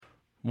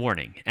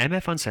Warning,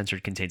 MF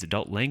Uncensored contains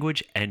adult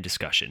language and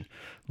discussion.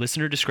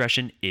 Listener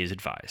discretion is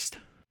advised.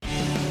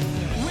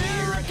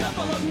 We're a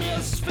couple of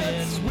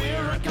misfits.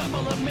 We're a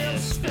couple of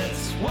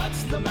misfits.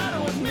 What's the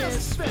matter with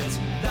misfits?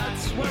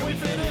 That's where we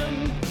fit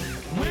in.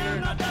 We're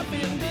not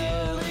Duffy and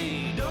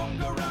Dilly. Don't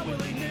go around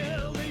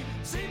willy-nilly.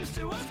 Seems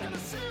to us kind of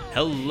silly.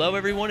 Hello,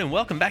 everyone, and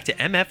welcome back to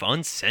MF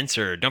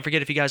Uncensored. Don't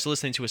forget, if you guys are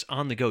listening to us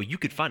on the go, you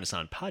could find us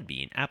on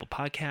Podbean, Apple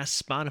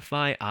Podcasts,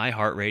 Spotify,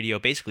 iHeartRadio,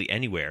 basically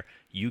anywhere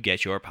you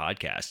get your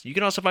podcast. You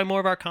can also find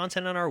more of our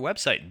content on our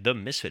website,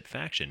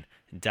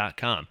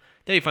 themisfitfaction.com.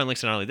 There you find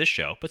links to not only this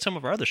show, but some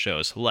of our other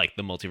shows, like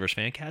the Multiverse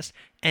Fancast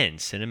and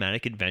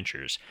Cinematic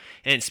Adventures.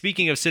 And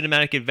speaking of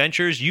Cinematic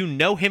Adventures, you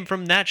know him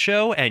from that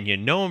show, and you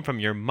know him from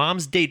your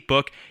mom's date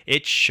book.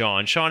 It's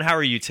Sean. Sean, how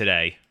are you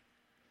today?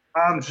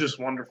 I'm just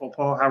wonderful,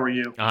 Paul. How are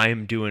you? I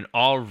am doing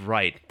all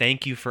right.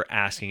 Thank you for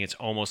asking. It's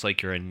almost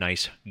like you're a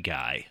nice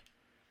guy.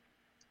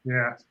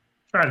 Yeah,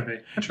 try to be.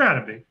 I try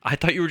to be. I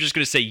thought you were just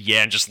going to say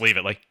yeah and just leave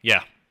it like,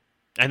 yeah.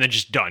 And then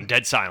just done.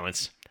 Dead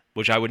silence.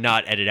 Which I would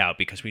not edit out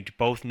because we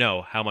both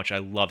know how much I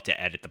love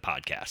to edit the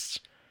podcasts.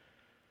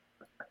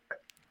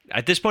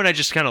 At this point, I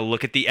just kind of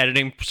look at the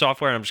editing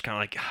software and I'm just kind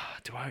of like,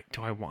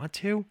 do I want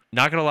to?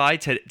 Not going to lie,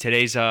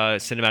 today's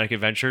Cinematic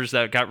Adventures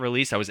that got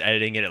released, I was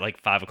editing it at like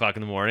 5 o'clock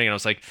in the morning and I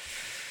was like,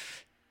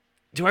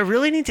 do I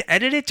really need to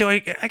edit it?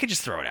 I could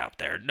just throw it out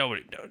there.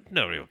 Nobody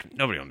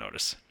will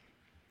notice.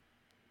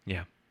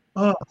 Yeah.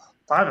 Oh,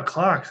 5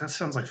 o'clock. That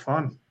sounds like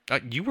fun.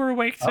 You were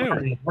awake too.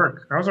 I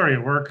was already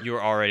at work. You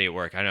were already at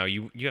work. I know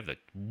you have the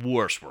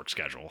worst work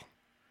schedule.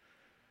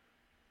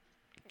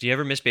 Do you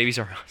ever miss Babies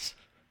R Us?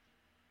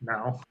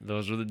 No.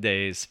 Those were the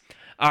days.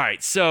 All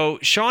right, so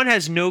Sean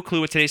has no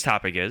clue what today's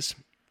topic is.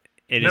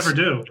 Never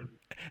do.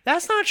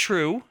 That's not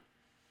true.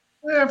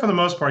 Yeah, for the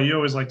most part, you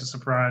always like to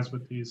surprise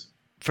with these.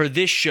 For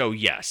this show,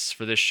 yes.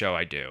 For this show,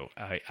 I do.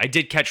 I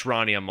did catch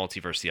Ronnie on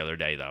Multiverse the other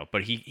day, though,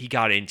 but he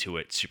got into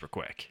it super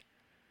quick.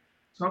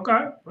 Okay.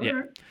 All yeah.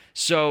 right.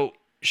 So,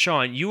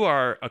 Sean, you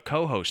are a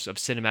co-host of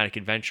Cinematic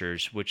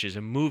Adventures, which is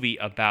a movie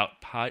about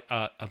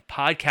a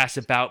podcast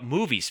about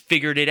movies.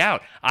 Figured it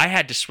out. I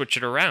had to switch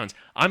it around.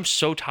 I'm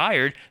so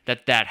tired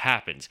that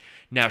happens.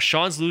 Now,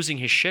 Sean's losing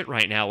his shit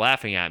right now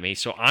laughing at me,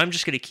 so I'm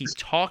just going to keep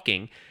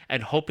talking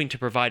and hoping to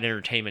provide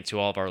entertainment to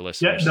all of our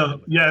listeners.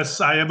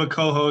 Yes, I am a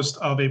co-host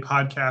of a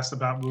podcast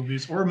about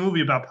movies or a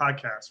movie about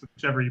podcasts,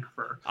 whichever you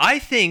prefer. I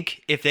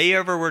think if they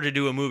ever were to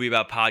do a movie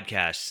about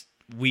podcasts,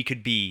 we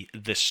could be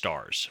the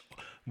stars.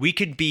 We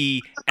could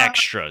be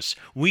extras.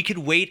 We could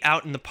wait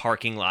out in the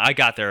parking lot. I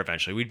got there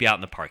eventually. We'd be out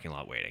in the parking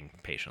lot waiting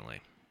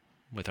patiently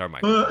with our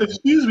microphone.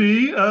 Excuse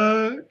me,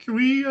 can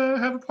we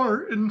have a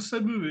part in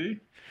said movie?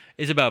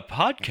 It's about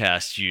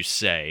podcasts, you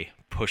say,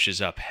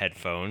 pushes up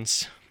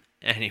headphones.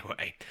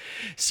 Anyway,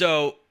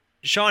 so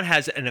Sean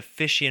has an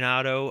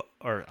aficionado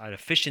or an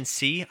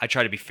efficiency. I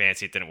tried to be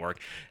fancy. It didn't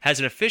work. Has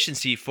an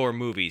efficiency for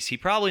movies. He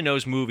probably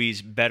knows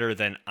movies better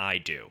than I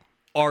do,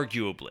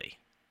 arguably.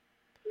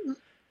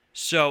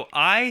 So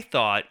I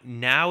thought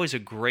now is a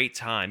great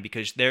time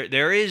because there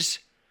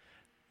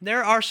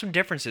are some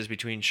differences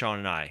between Sean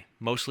and I.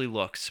 Mostly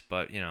looks,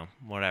 but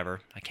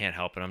whatever. I can't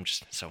help it. I'm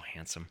just so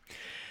handsome.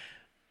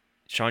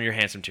 Sean, you're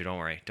handsome too. Don't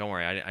worry.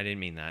 I didn't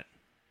mean that.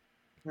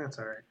 That's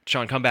all right.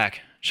 Sean, come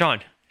back.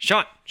 Sean.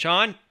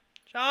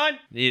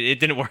 It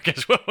didn't work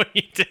as well when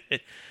you did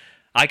it.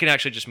 I can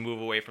actually just move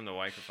away from the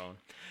microphone.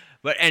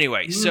 But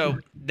anyway, so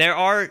there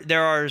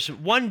are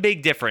one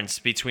big difference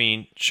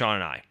between Sean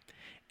and I.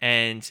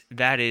 And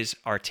that is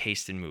our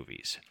taste in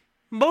movies.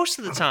 Most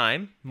of the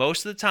time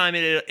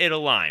it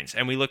aligns,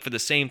 and we look for the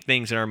same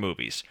things in our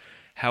movies.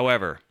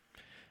 However,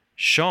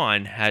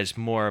 Sean has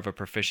more of a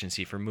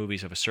proficiency for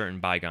movies of a certain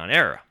bygone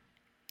era,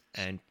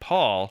 and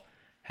Paul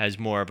has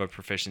more of a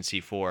proficiency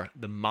for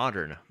the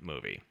modern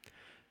movie.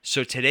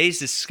 So today's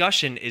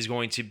discussion is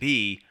going to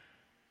be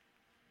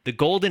the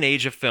golden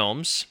age of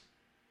films,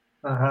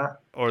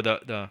 or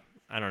the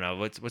I don't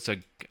know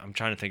I'm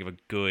trying to think of a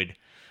good.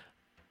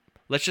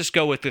 Let's just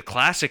go with the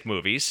classic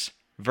movies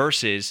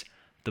versus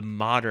the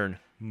modern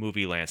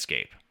movie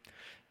landscape.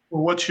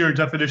 Well, what's your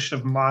definition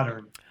of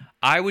modern?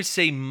 I would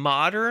say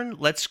modern.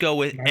 Let's go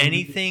with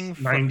anything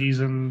from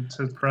 90s and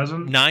to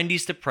present.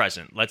 90s to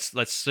present. Let's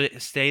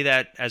say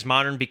that as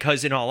modern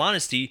because, in all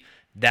honesty,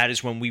 that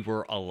is when we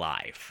were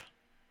alive.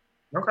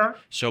 Okay.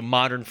 So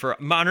modern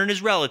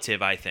is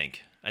relative. I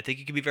think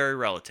it can be very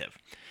relative.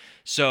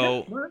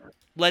 So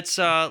let's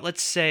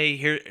say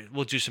here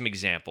we'll do some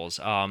examples.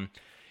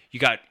 You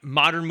got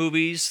modern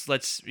movies.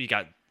 You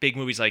got big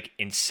movies like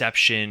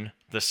Inception,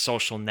 The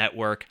Social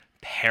Network,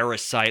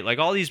 Parasite, like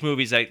all these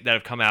movies that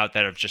have come out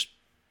that have just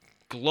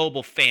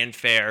global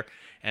fanfare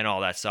and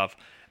all that stuff.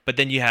 But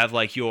then you have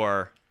like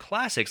your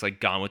classics like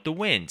Gone with the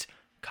Wind,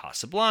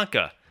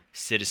 Casablanca,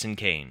 Citizen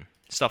Kane,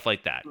 stuff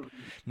like that.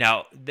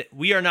 Now,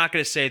 we are not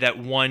going to say that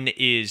one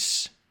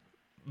is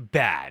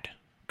bad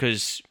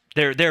because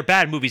there are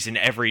bad movies in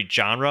every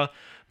genre,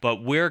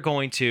 but we're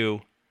going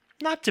to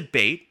not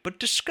debate, but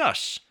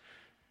discuss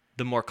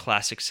the more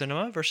classic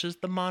cinema versus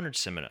the modern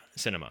cinema.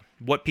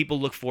 What people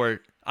look for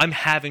I'm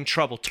having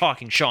trouble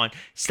talking, Sean.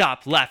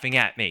 Stop laughing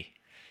at me.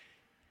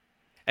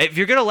 If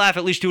you're going to laugh,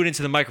 at least do it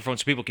into the microphone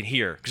so people can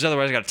hear, because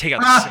otherwise I got to take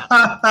out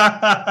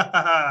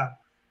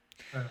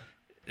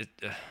the...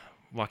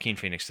 Joaquin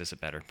Phoenix does it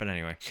better. But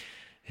anyway.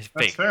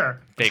 That's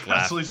fair. Fake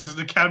laugh. Absolutely, he's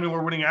an Academy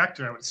Award winning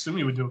actor. I would assume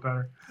he would do it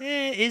better.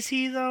 Is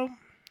he, though?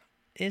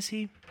 Is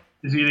he?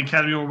 Is he an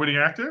Academy Award winning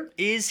actor?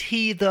 Is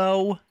he,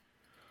 though?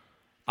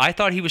 I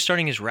thought he was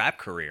starting his rap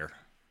career.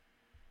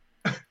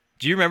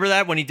 Do you remember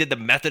that when he did the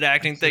method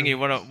acting thing? He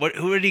went on,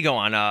 who did he go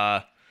on?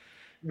 On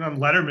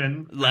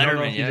Letterman. I don't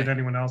know if he did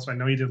anyone else. I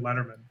know he did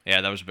Letterman.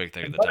 Yeah, that was a big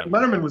thing at the time.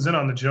 Letterman was in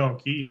on the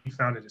joke. He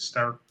found it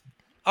hysterical.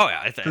 Oh,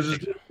 yeah. I think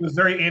it was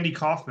very Andy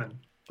Kaufman.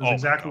 It was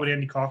exactly what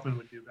Andy Kaufman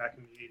would do back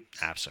in the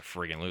 80s.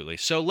 Absolutely.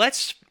 So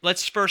let's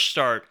first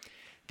start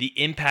the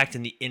impact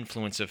and the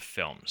influence of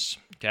films,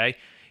 okay?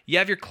 You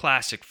have your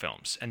classic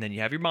films, and then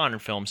you have your modern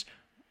films.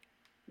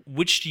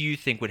 Which do you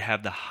think would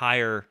have the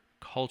higher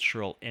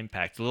cultural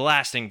impact, the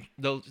lasting,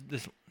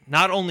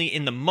 not only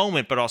in the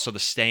moment, but also the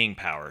staying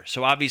power?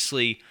 So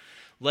obviously,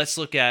 let's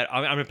look at,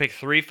 I'm going to pick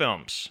 3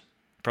 films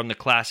from the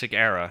classic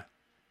era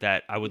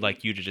that I would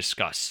like you to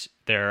discuss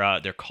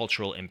their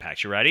cultural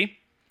impact. You ready?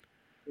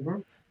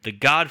 Mm-hmm. The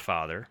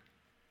Godfather,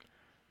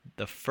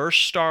 the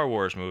first Star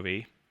Wars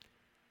movie,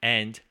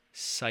 and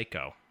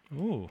Psycho.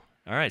 Ooh.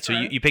 All right. So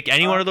you pick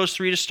any one of those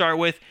 3 to start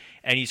with,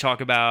 and you talk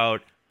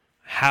about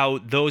how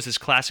those as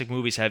classic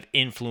movies have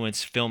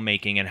influenced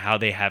filmmaking and how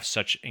they have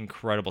such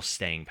incredible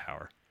staying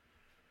power.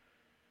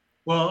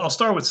 Well, I'll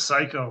start with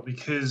Psycho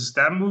because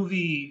that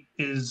movie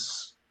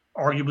is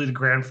arguably the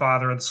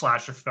grandfather of the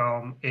slasher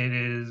film. It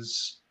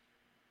is,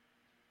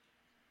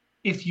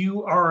 if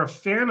you are a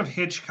fan of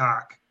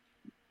Hitchcock,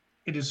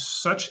 it is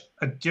such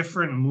a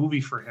different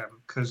movie for him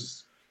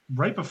because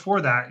right before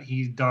that,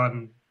 he's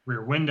done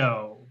Rear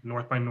Window,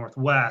 North by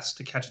Northwest,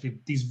 To Catch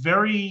these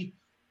very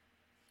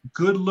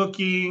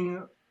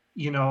good-looking,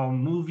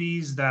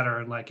 movies that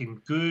are like in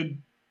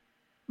good,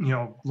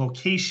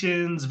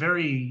 locations,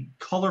 very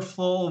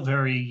colorful,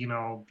 very,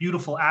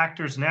 beautiful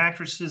actors and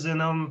actresses in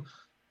them,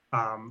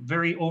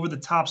 very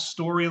over-the-top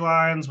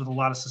storylines with a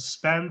lot of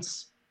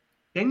suspense.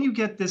 Then you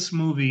get this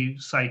movie,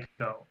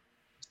 Psycho.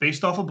 It's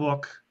based off a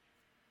book.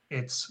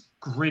 It's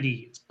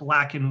gritty. It's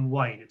black and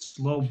white. It's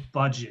low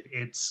budget.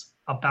 It's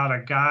about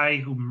a guy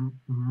who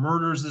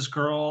murders this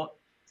girl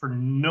for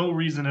no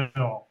reason at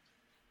all.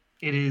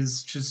 It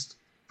is just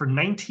for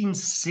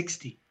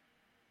 1960.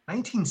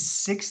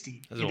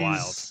 1960. That's wild.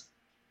 Is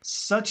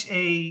such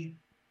a,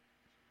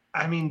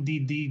 I mean,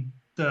 the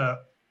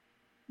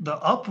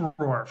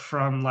uproar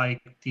from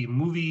like the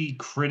movie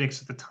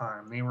critics at the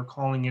time. They were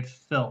calling it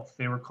filth.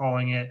 They were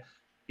calling it,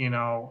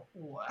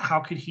 how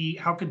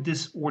could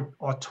this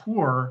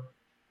auteur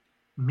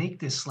make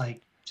this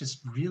like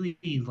just really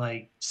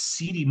like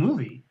seedy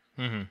movie?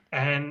 Mm-hmm.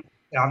 And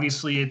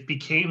obviously it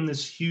became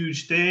this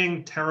huge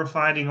thing, terror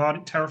for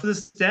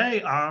this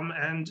day.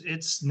 And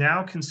it's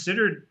now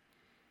considered,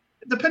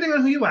 depending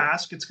on who you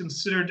ask, it's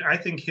considered, I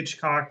think,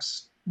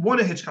 one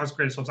of Hitchcock's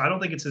greatest films. I don't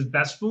think it's his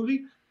best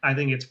movie. I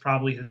think it's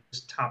probably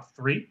his top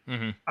 3.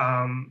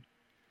 Mm-hmm.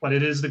 But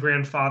it is the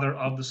grandfather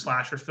of the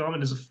slasher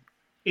film.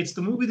 It's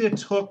the movie that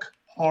took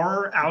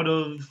horror out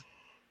of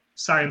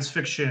science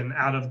fiction,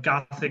 out of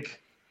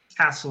Gothic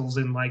castles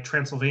in like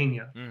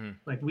Transylvania. Mm-hmm.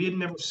 Like we had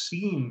never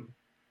seen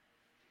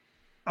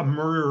a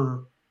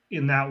murder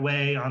in that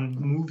way on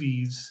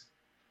movies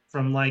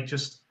from like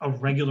just a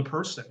regular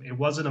person. It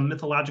wasn't a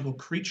mythological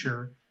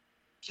creature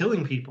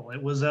killing people.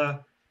 It was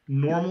a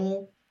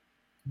normal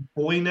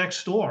boy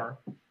next door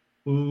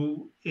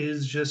who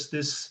is just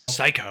this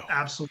psycho,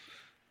 absolute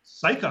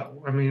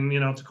psycho. I mean,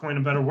 to coin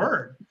a better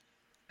word.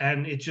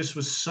 And it just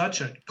was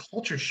such a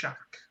culture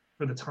shock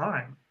for the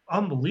time.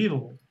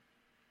 Unbelievable.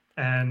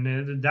 And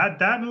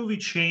that movie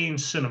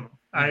changed cinema.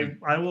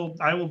 Mm-hmm.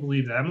 I will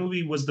believe that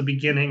movie was the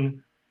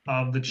beginning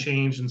of the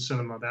change in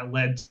cinema that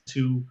led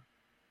to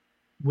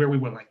where we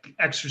went, like The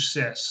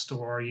Exorcist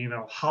or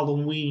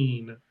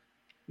Halloween.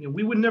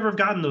 We would never have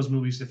gotten those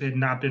movies if it had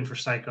not been for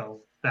Psycho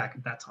back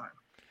at that time.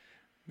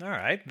 All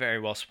right, very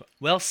well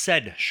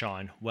said,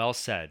 Sean. Well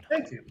said.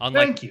 Thank you.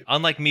 Thank you.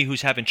 Unlike me,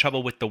 who's having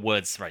trouble with the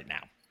words right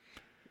now.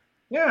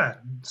 Yeah,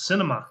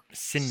 cinema.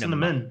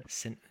 Cinematic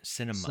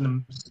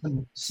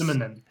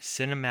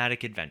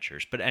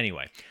adventures. But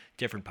anyway,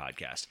 different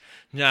podcast.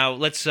 Now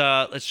let's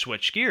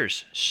switch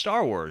gears.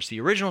 Star Wars, the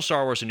original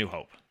Star Wars: A New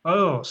Hope.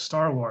 Oh,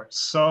 Star Wars.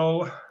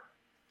 So,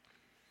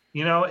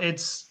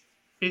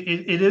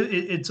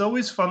 it's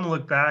always fun to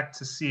look back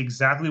to see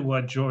exactly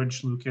what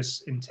George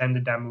Lucas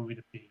intended that movie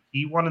to be.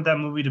 He wanted that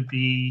movie to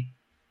be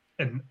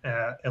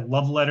a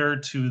love letter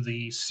to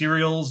the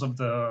serials of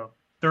the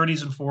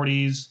 30s and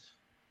 40s.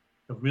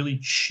 The really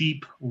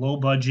cheap, low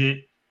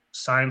budget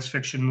science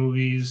fiction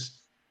movies.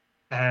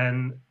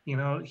 And,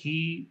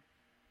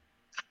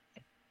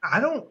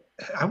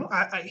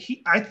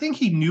 I think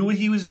he knew what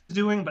he was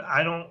doing, but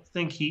I don't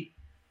think he,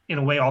 in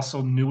a way,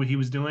 also knew what he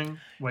was doing,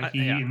 what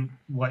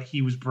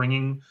he was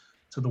bringing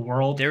to the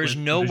world. There is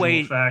with no visual way,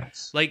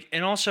 effects. like,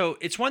 and also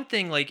it's one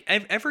thing, like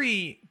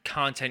every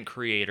content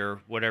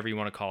creator, whatever you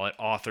want to call it,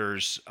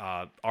 authors,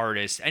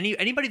 artists,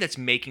 anybody that's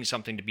making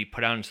something to be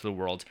put out into the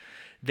world,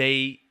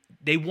 they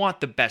want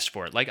the best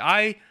for it. Like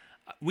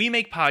we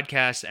make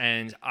podcasts,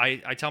 and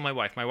I tell my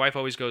wife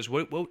always goes,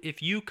 well,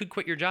 if you could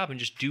quit your job and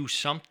just do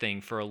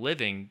something for a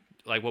living,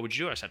 like what would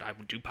you do? I said, I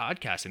would do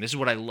podcasting. This is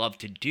what I love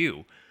to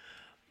do.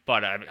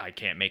 But I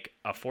can't make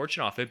a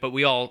fortune off it. But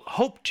we all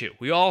hope to.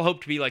 We all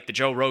hope to be like the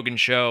Joe Rogan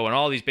show and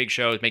all these big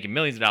shows making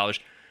millions of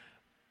dollars.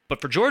 But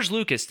for George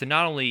Lucas to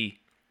not only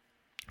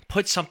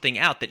put something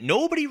out that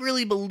nobody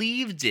really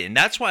believed in,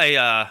 that's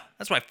why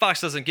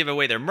Fox doesn't give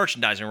away their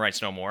merchandising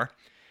rights no more.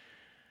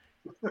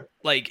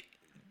 Like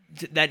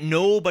that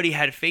nobody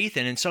had faith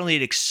in, and suddenly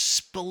it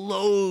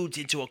explodes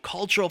into a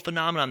cultural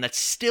phenomenon that's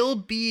still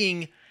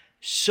being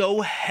so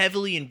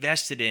heavily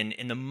invested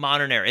in the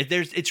modern era.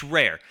 It's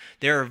rare.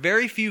 There are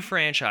very few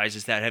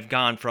franchises that have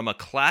gone from a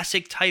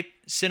classic type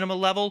cinema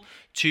level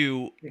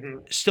to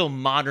still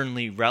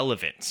modernly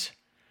relevant.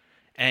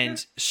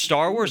 And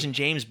Star Wars and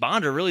James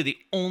Bond are really the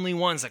only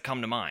ones that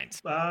come to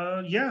mind.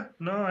 Yeah,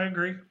 no, I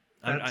agree.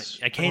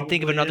 I can't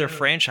think of another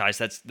franchise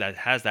that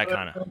has that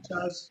kind of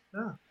franchise.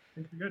 Yeah, I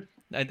think you're good.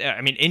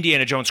 I mean,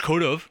 Indiana Jones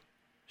could have.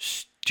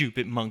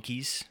 Stupid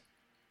monkeys.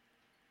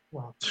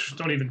 Well,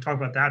 don't even talk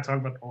about that. Talk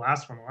about the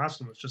last one. The last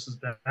one was just as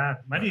bad.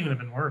 Might even have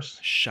been worse.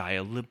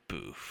 Shia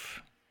LaBeouf.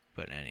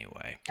 But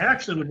anyway. I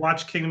actually would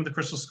watch Kingdom of the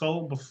Crystal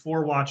Skull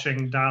before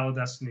watching Dial of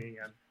Destiny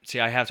again. See,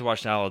 I have to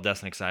watch Dial of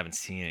Destiny because I haven't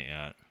seen it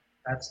yet.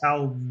 That's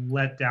how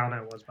let down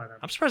I was by then.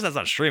 I'm surprised that's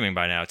not streaming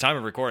by now. Time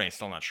of recording, it's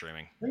still not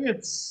streaming. I think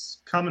it's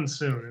coming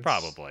soon.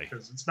 Probably.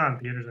 Because it's not in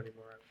theaters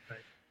anymore, I don't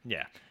think.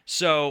 Yeah.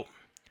 So...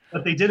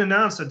 But they did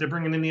announce that they're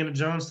bringing Indiana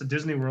Jones to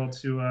Disney World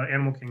to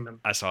Animal Kingdom.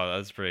 I saw that.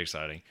 That's pretty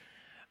exciting.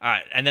 All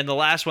right, and then the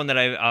last one that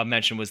I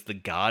mentioned was The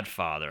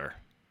Godfather.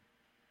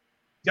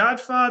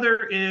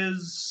 Godfather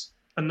is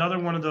another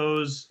one of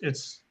those.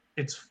 It's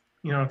if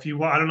you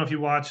I don't know if you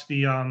watched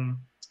the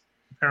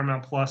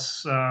Paramount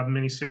Plus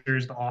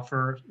miniseries The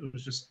Offer. It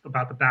was just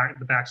about the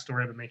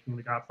backstory of the making of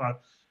The Godfather.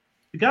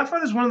 The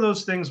Godfather is one of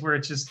those things where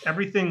it's just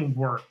everything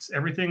worked.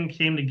 Everything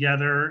came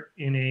together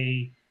in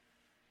a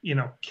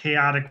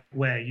chaotic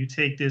way. You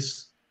take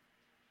this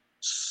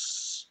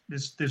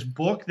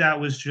book that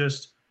was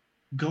just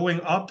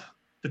going up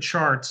the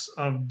charts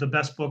of the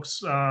best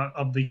books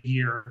of the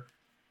year,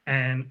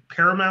 and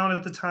Paramount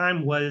at the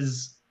time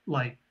was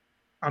like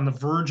on the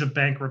verge of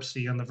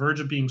bankruptcy, on the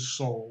verge of being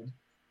sold.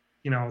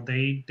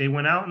 They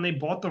went out and they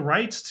bought the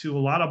rights to a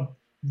lot of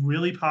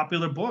really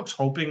popular books,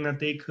 hoping that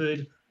they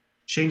could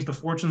change the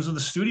fortunes of the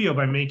studio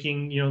by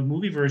making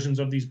movie versions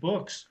of these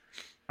books.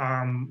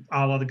 A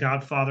la The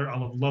Godfather, a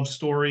la Love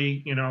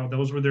Story,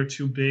 those were their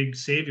two big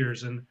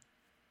saviors. And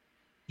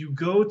you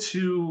go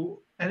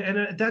to and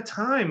at that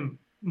time,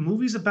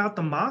 movies about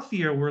the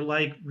mafia were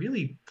like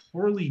really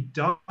poorly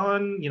done.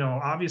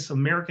 Obvious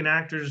American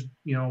actors,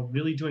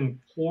 really doing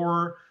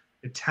poor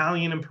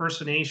Italian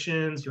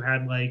impersonations. You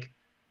had like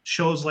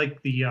shows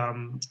like the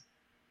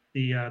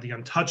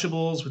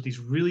Untouchables with these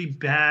really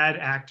bad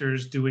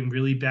actors doing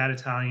really bad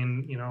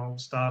Italian,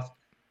 stuff.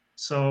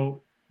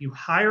 So you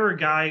hire a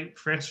guy,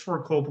 Francis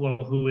Ford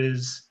Coppola, who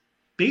is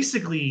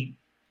basically,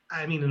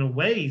 I mean, in a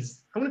way,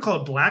 I wouldn't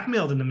call it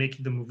blackmailed into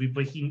making the movie,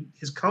 but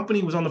his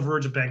company was on the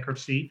verge of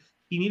bankruptcy.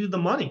 He needed the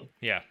money.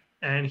 Yeah.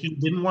 And he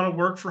didn't want to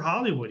work for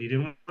Hollywood. He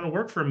didn't want to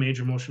work for a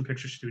major motion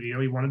picture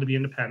studio. He wanted to be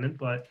independent,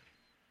 but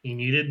he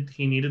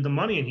needed the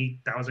money, and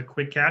that was a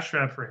quick cash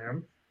grab for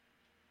him.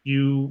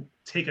 You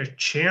take a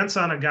chance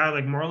on a guy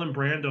like Marlon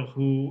Brando,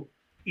 who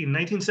in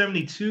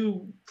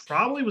 1972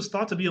 probably was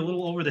thought to be a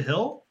little over the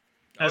hill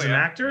as an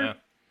actor.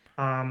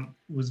 Yeah.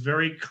 Was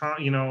very,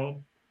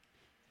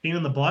 pain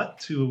in the butt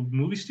to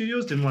movie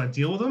studios, didn't want to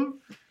deal with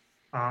him.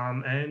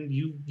 And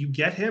you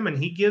get him, and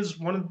he gives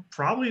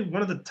probably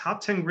one of the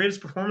top 10 greatest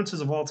performances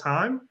of all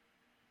time.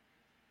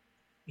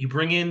 You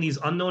bring in these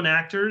unknown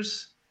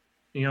actors,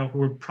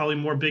 who are probably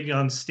more big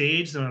on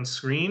stage than on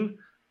screen.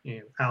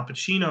 Al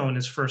Pacino in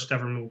his first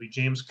ever movie,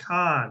 James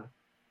Caan,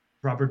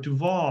 Robert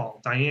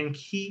Duvall, Diane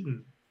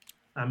Keaton.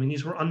 I mean,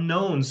 these were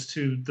unknowns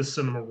to the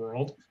cinema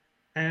world.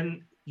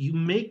 And you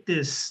make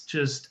this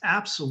just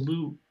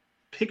absolute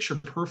picture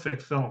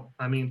perfect film.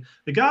 I mean,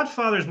 The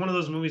Godfather is one of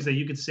those movies that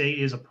you could say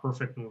is a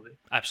perfect movie.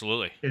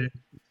 Absolutely. It's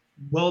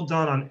well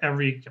done on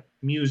every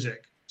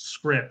music,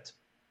 script,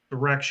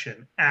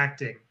 direction,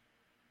 acting,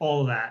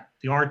 all of that.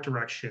 The art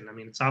direction. I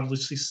mean, it's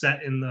obviously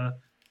set in the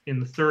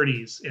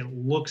 30s. It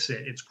looks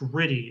it. It's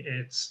gritty.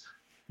 It's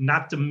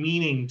not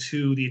demeaning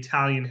to the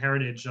Italian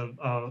heritage of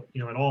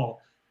at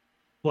all.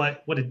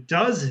 But what it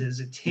does is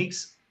it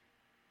takes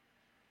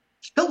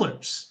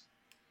killers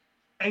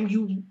and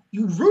you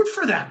root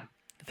for them.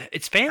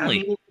 It's family.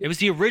 I mean, it was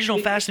the original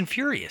Fast and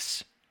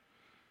Furious.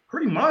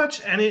 Pretty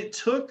much. And it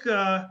took,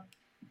 Francis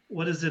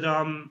Ford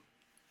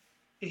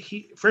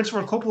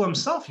Coppola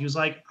himself, he was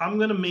like, I'm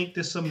going to make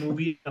this a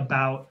movie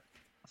about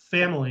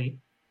family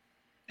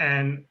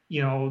and,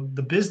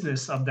 the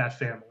business of that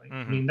family. Mm-hmm.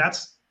 I mean,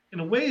 that's, in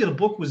a way, the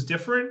book was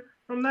different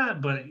from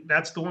that, but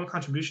that's the one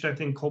contribution I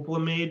think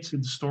Coppola made to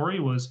the story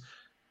was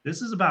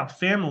this is about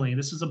family.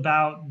 This is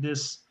about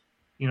this,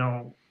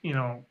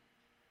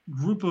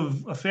 group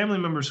of family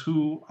members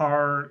who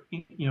are,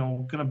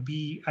 going to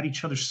be at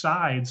each other's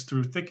sides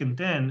through thick and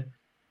thin.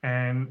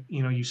 And,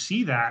 you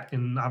see that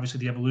in obviously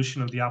the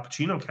evolution of the Al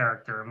Pacino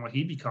character and what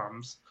he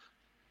becomes.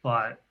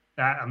 But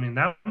that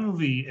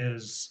movie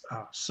is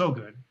so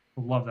good.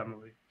 I love that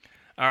movie.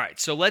 All right,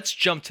 so let's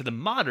jump to the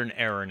modern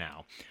era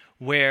now,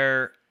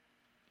 where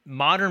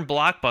modern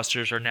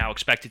blockbusters are now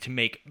expected to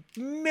make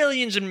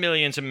millions and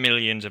millions and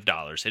millions of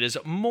dollars. It is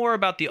more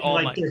about the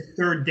almighty. Like their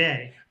third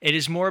day. It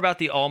is more about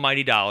the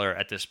almighty dollar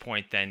at this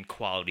point than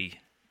quality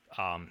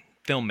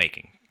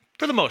filmmaking,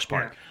 for the most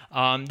part.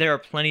 Yeah. There are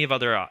plenty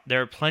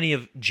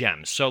of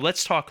gems. So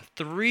let's talk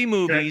 3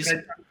 movies.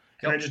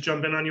 Can I just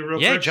jump in on you real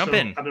quick? Yeah, jump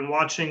in. I've been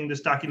watching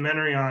this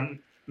documentary on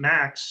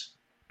Max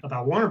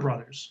about Warner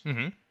Brothers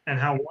and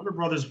how Warner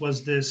Brothers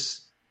was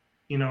this,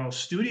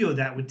 studio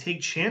that would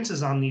take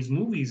chances on these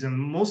movies. And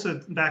most of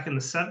it back in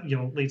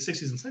the late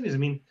 60s and 70s. I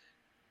mean,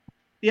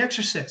 The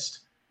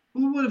Exorcist.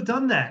 Who would have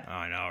done that? Oh,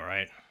 I know,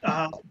 right?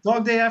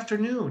 Dog Day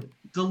Afternoon,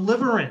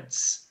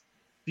 Deliverance,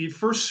 the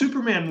first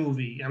Superman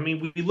movie. I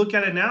mean, we look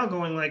at it now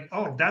going like,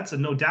 oh, that's a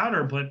no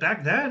doubter. But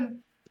back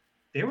then,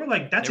 they were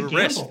like, that's a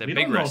gamble. We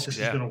don't know if this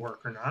is going to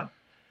work or not.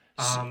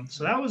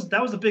 So that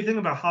was the big thing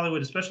about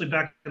Hollywood, especially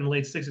back in the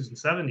late 60s and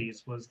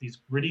 70s, was these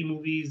gritty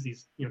movies,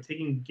 these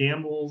taking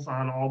gambles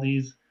on all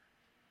these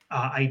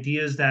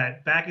ideas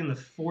that back in the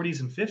 40s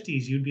and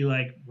 50s you'd be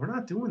like, we're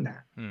not doing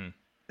that, and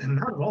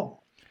not at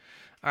all.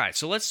 All right,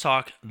 so let's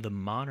talk the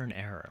modern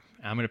era.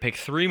 I'm going to pick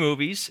 3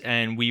 movies,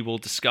 and we will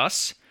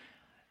discuss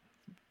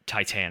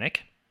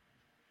Titanic,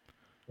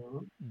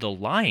 The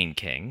Lion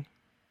King,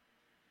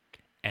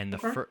 and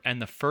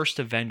the first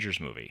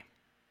Avengers movie.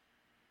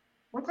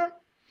 Okay.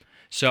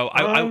 So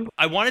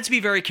I wanted to be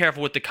very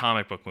careful with the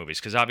comic book movies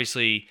because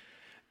obviously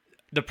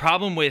the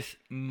problem with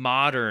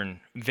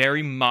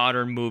very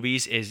modern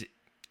movies is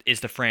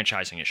the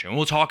franchising issue, and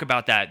we'll talk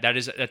about that. That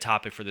is a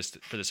topic for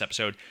this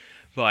episode.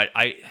 But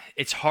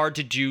it's hard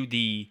to do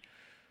the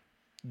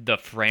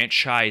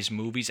franchise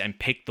movies and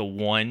pick the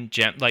one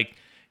gem, like,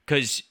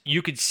 because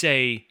you could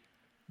say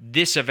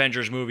this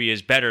Avengers movie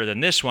is better than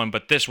this one,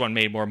 but this one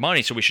made more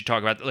money, so we should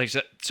talk about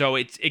so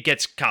it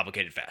gets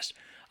complicated fast.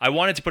 I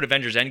wanted to put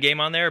Avengers Endgame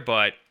on there,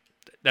 but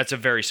that's a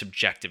very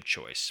subjective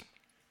choice.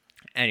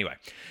 Anyway,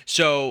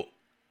 so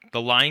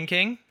The Lion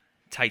King,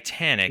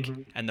 Titanic,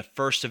 and the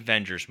first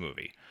Avengers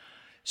movie.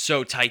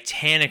 So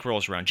Titanic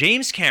rolls around.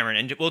 James Cameron,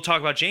 and we'll talk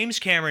about James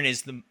Cameron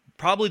is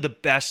probably the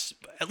best,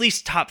 at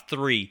least top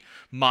 3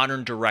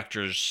 modern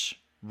directors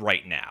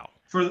right now.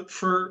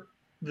 For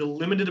the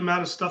limited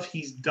amount of stuff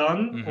he's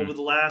done over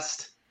the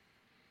last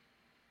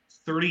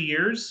 30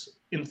 years,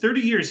 in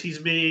 30 years he's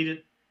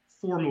made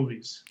 4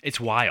 movies. It's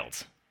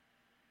wild.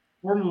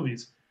 4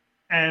 movies.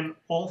 And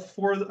all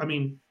 4,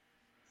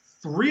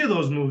 3 of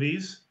those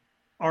movies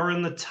are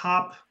in the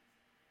top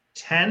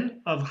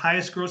 10 of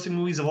highest grossing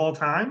movies of all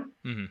time.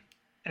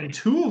 And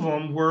 2 of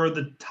them were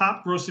the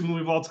top grossing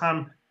movie of all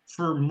time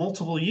for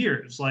multiple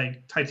years.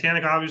 Like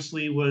Titanic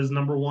obviously was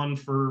number 1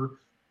 for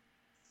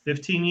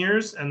 15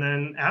 years. And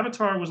then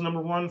Avatar was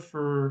number 1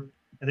 for,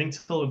 I think,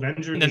 till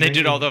Avengers. And then they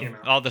did all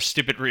the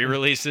stupid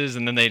re-releases,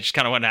 and then they just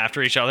kind of went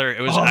after each other.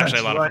 It was actually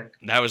a lot of fun.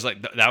 That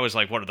was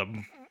like one of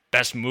the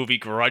best movie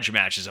grudge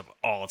matches of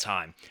all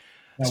time.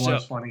 That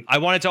was funny. I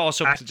wanted to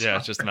also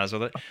just to mess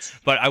with it,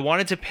 but I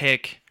wanted to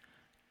pick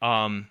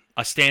a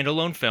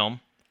standalone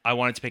film. I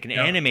wanted to pick an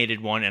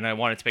animated one, and I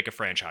wanted to pick a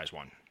franchise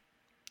one.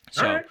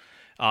 So,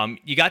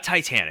 you got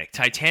Titanic.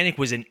 Titanic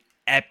was an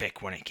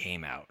epic when it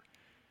came out.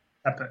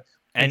 Epic.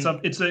 And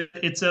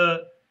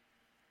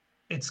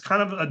it's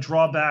kind of a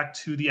drawback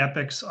to the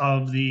epics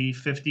of the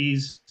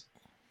 50s.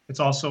 It's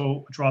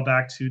also a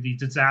drawback to the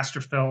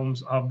disaster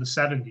films of the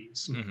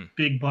 70s.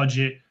 Big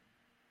budget,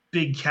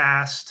 big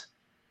cast,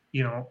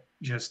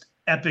 just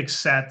epic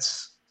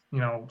sets,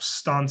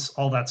 stunts,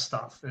 all that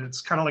stuff.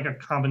 It's kind of like a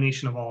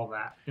combination of all of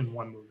that in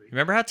one movie.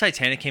 Remember how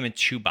Titanic came in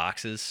 2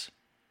 boxes?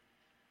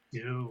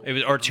 It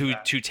was, or two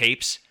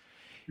tapes?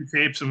 2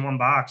 tapes in 1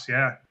 box,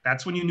 yeah.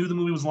 That's when you knew the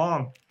movie was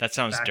long. That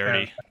sounds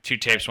dirty. Then. 2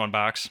 tapes, 1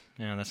 box.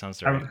 Yeah, that sounds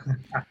dirty.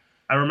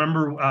 I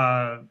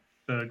remember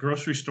the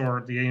grocery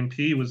store, the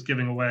A&P, was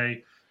giving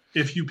away,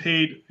 if you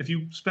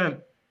spent,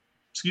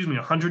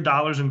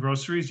 $100 in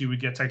groceries, you would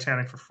get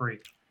Titanic for free.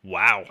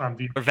 Wow.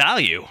 For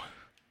value.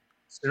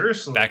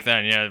 Seriously. Back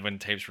then, yeah, when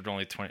tapes were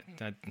only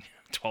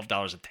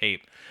 $12 a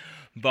tape.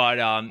 But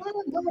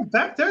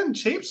back then,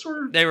 tapes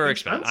were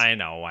expensive. I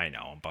know,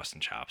 I'm busting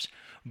chops.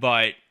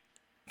 But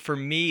for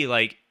me,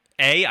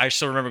 I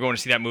still remember going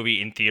to see that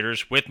movie in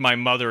theaters with my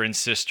mother and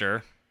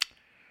sister.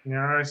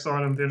 Yeah, I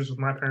saw it in theaters with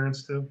my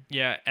parents too.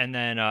 Yeah, and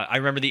then I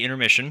remember the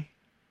intermission.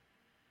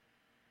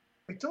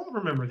 I don't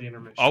remember the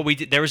intermission. Oh, we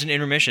did. There was an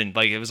intermission.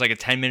 It was like a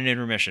 10-minute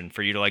intermission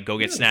for you to go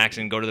get snacks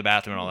and go to the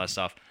bathroom and all that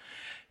stuff.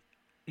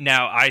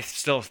 Now, I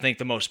still think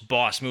the most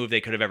boss move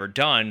they could have ever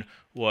done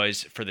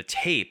was for the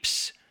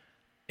tapes.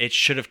 It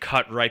should have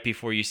cut right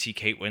before you see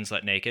Kate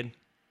Winslet naked.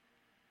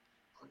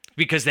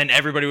 because then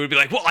everybody would be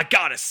like, well, I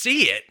gotta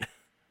see it.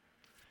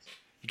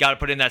 You gotta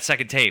put in that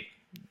second tape.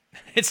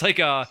 It's like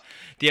the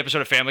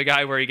episode of Family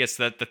Guy where he gets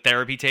the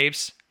therapy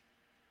tapes,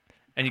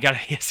 and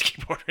he has to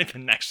keep ordering the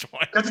next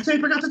one. Got the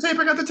tape, I got the tape,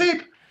 I got the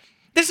tape.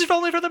 This is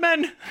only for the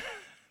men.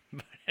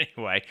 But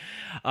anyway,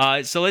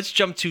 so let's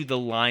jump to The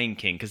Lion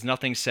King, because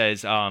nothing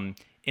says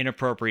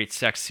inappropriate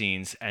sex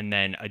scenes and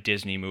then a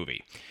Disney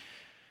movie.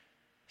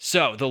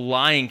 So The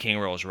Lion King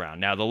rolls around.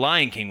 Now, The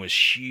Lion King was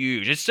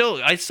huge.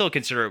 I still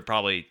consider it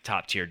probably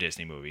top tier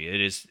Disney movie.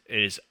 It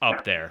is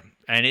up there,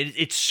 and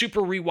it's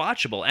super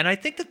rewatchable. And I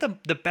think that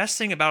the best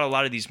thing about a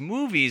lot of these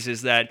movies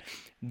is that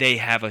they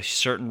have a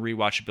certain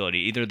rewatchability.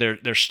 Either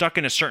they're stuck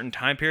in a certain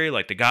time period,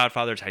 like The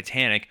Godfather,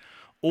 Titanic,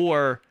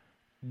 or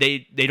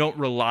they don't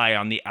rely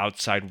on the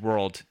outside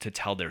world to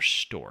tell their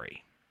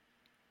story.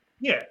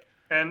 Yeah,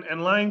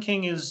 and Lion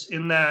King is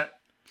in that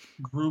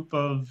group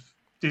of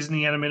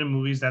Disney animated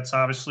movies that's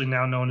obviously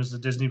now known as the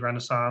Disney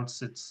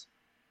Renaissance. It's,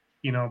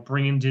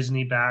 bringing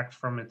Disney back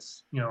from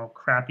its,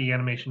 crappy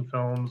animation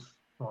films.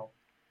 Well,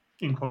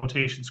 in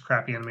quotations,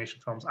 crappy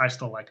animation films. I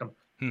still like them.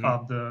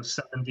 Of the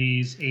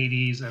 70s,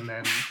 80s, and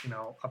then,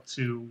 up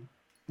to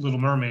Little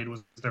Mermaid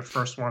was their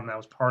first one that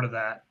was part of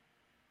that.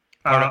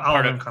 Part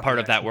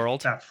of that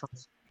world?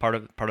 Part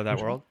of that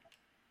world?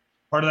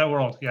 Part of that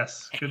world,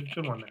 yes.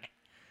 Good one there.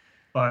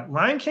 But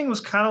Lion King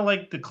was kind of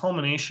like the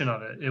culmination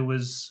of it. It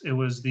was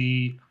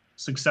the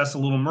success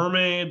of Little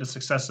Mermaid, the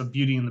success of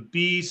Beauty and the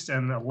Beast,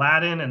 and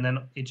Aladdin, and then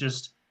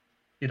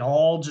it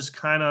all just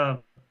kind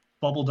of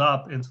bubbled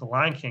up into the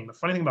Lion King. The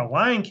funny thing about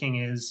Lion King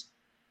is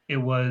it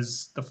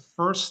was the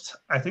first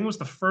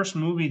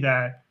movie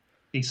that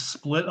they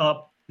split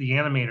up the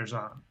animators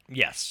on.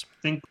 Yes.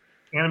 I think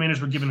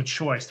animators were given a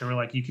choice. They were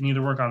like, you can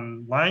either work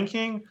on Lion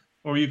King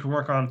or you can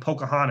work on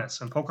Pocahontas.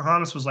 And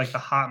Pocahontas was like the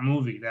hot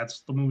movie. That's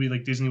the movie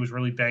like Disney was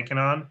really banking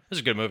on. It was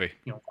a good movie.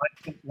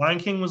 Lion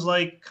King was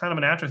like kind of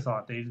an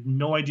afterthought. They had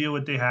no idea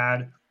what they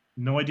had,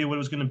 no idea what it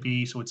was going to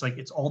be. So it's like,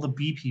 it's all the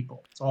B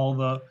people. It's all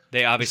the...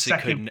 They obviously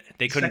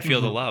couldn't feel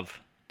the love.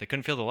 They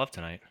couldn't feel the love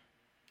tonight.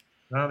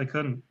 No, they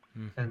couldn't.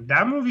 And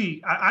that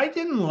movie, I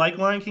didn't like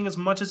Lion King as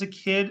much as a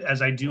kid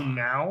as I do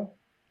now.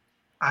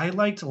 I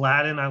liked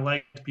Aladdin. I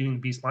liked Beauty and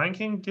the Beast. Lion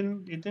King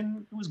it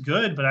was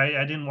good, but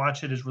I didn't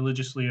watch it as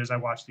religiously as I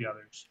watched the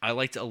others. I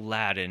liked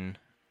Aladdin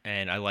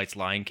and I liked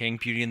Lion King.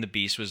 Beauty and the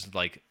Beast was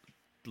like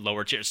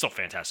lower tier. It's still a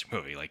fantastic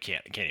movie. Like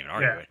can't even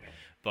argue it.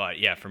 But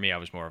yeah, for me, I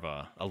was more of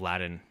a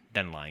Aladdin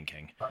than Lion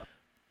King.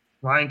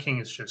 Lion King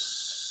is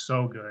just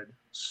so good,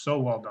 so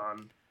well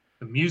done.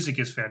 The music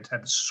is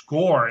fantastic. The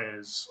score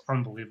is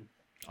unbelievable.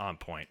 On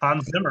point.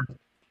 Hans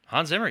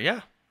Zimmer,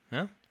 yeah.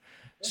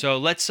 So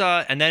let's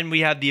and then we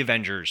have the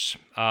Avengers,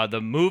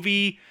 the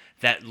movie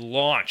that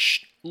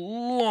launched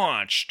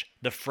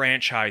the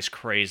franchise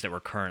craze that we're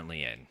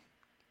currently in.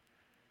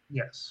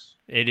 Yes,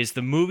 it is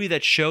the movie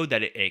that showed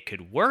that it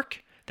could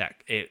work. That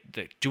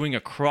doing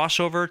a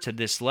crossover to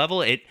this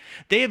level,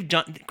 they have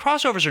done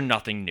crossovers are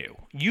nothing new.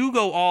 You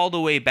go all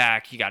the way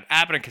back. You got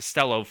Abbott and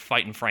Costello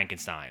fighting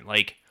Frankenstein,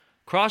 like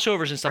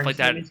crossovers and stuff like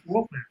that.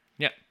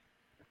 Yeah,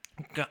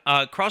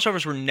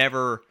 crossovers were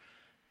never.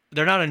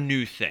 They're not a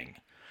new thing.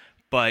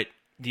 But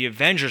the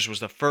Avengers was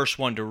the first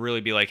one to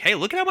really be like, hey,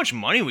 look at how much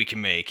money we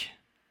can make.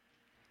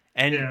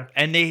 And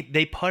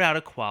they put out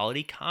a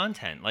quality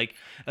content. Like,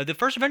 the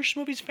first Avengers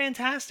movie is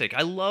fantastic.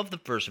 I love the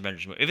first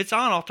Avengers movie. If it's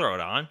on, I'll throw it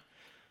on.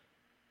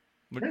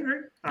 I agree.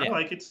 I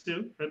like it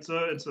too. It's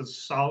a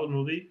solid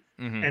movie.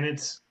 Mm-hmm. And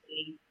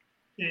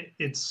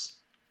it's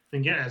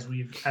again, as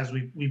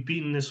we've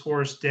beaten this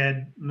horse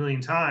dead a million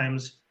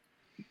times,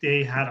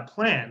 they had a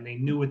plan. They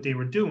knew what they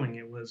were doing.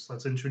 It was,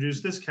 let's introduce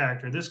this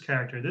character, this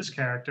character, this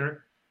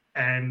character,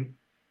 and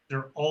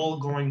they're all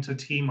going to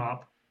team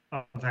up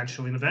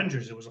eventually in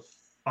Avengers. It was a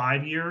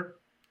 5-year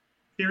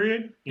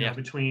period,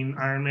 between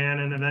Iron Man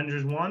and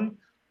Avengers 1,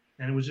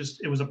 and it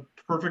was a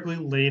perfectly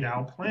laid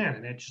out plan,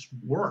 and it just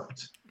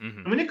worked.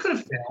 Mm-hmm. I mean, it could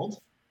have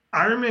failed.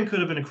 Iron Man could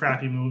have been a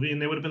crappy movie,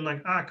 and they would have been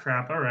like,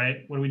 crap, all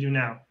right, what do we do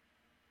now?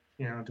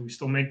 Do we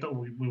still make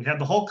we had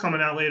the Hulk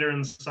coming out later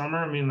in the summer.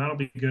 I mean, that'll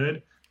be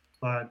good.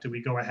 But do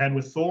we go ahead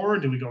with Thor?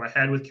 Do we go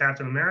ahead with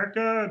Captain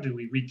America? Do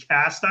we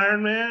recast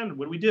Iron Man?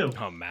 What do we do?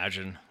 Oh,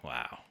 imagine.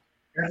 Wow.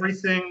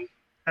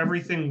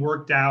 Everything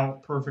worked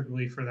out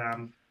perfectly for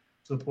them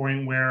to the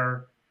point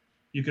where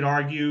you could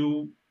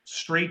argue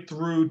straight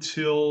through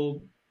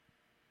till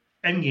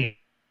Endgame.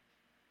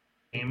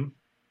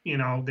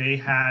 They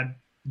had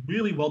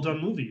really well done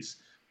movies.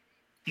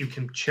 You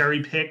can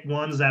cherry pick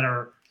ones that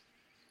are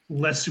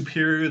less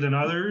superior than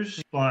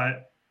others,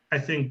 but I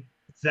think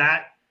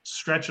that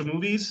stretch of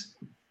movies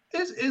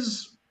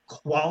is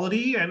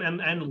quality and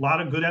a lot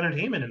of good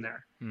entertainment in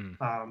there.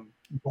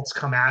 What's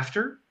come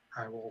after,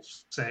 I will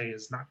say,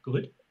 is not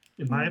good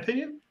in my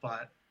opinion,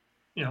 but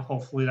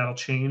hopefully that'll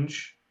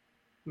change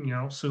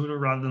sooner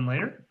rather than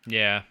later.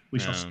 We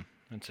shall see.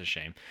 That's a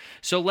shame.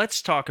 So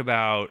let's talk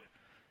about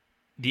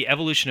the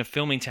evolution of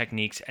filming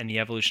techniques and the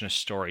evolution of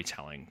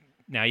storytelling.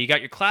 Now, you got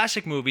your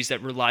classic movies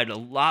that relied a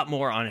lot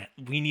more on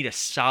we need a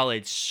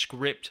solid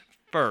script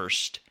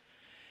first.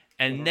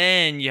 And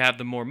then you have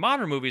the more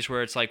modern movies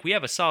where it's like, we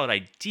have a solid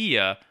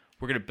idea,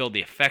 we're going to build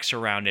the effects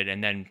around it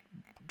and then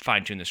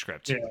fine-tune the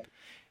script. Yeah.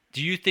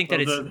 Do you think that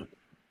it's...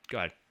 Go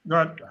ahead. Go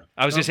ahead.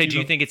 I was going to say, do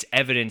you think it's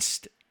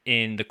evidenced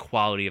in the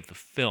quality of the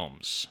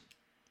films?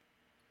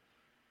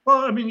 Well,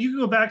 I mean, you can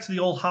go back to the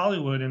old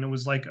Hollywood, and it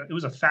was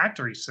a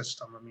factory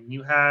system. I mean,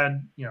 you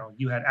had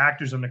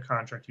actors under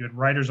contract, you had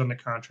writers under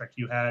contract,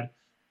 you had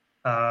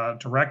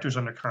directors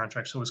under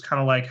contract. So it was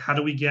kind of like, how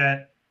do we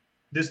get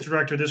this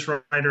director, this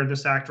writer,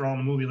 this actor all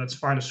in a movie? Let's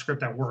find a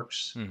script that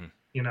works.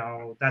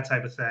 Mm-hmm. That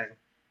type of thing.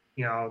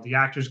 The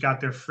actors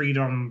got their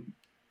freedom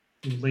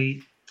in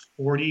late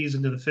 40s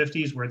into the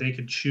 50s, where they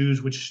could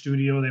choose which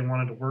studio they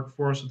wanted to work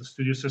for. So the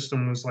studio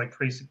system was like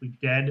basically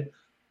dead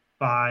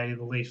by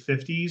the late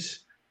 50s.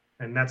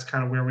 And that's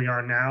kind of where we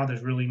are now.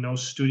 There's really no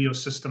studio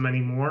system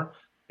anymore.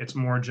 It's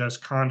more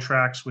just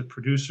contracts with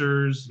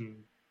producers and,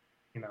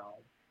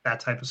 that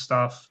type of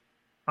stuff.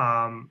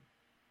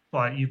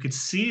 But you could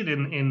see it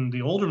in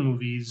the older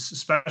movies,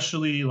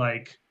 especially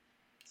like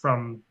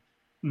from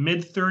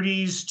mid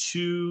 30s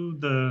to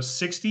the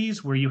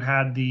 60s, where you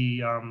had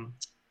the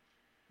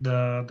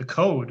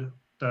code,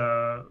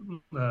 why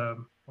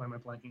am I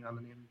blanking on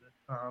the name of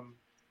it?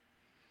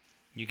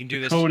 You can do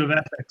this. Code of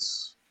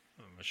ethics.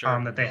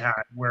 Sure. That they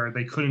had, where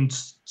they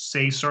couldn't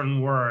say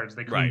certain words,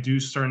 they couldn't do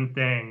certain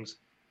things,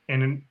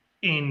 and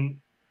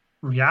in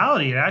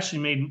reality, it actually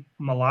made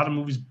a lot of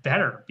movies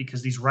better,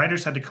 because these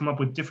writers had to come up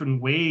with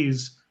different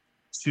ways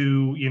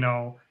to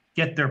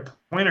get their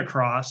point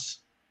across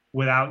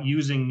without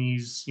using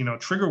these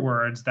trigger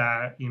words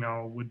that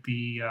would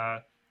be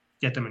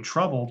get them in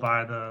trouble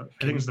by I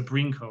think it's the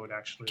Breen Code,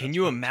 actually. Can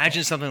you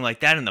imagine something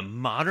like that in the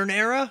modern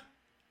era?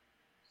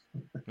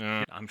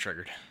 I'm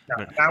triggered.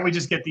 Now we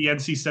just get the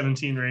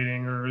NC-17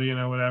 rating,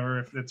 or whatever,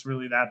 if it's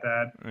really that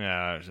bad.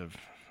 Yeah,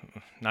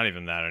 not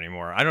even that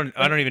anymore. I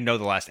don't even know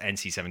the last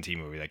NC-17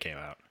 movie that came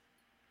out.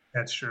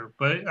 That's true,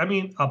 but I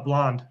mean, a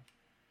Blonde.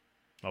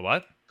 A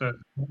what? The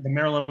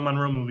Marilyn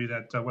Monroe movie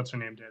that what's her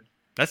name did.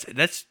 That's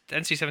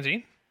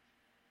NC-17.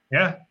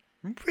 Yeah.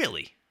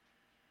 Really?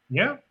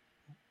 Yeah.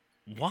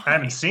 Why? I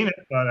haven't seen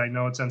it, but I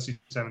know it's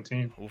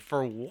NC-17. Well,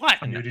 for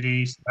what?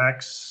 Nudity,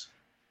 sex.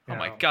 Oh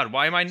my God!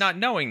 Why am I not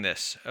knowing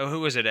this? Oh,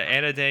 who is it?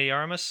 Ana de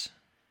Armas?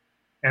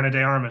 Ana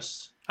de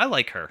Armas. I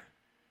like her.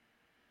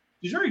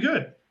 She's very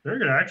good. Very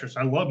good actress.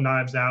 I love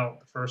Knives Out.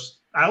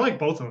 I like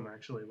both of them,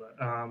 actually, but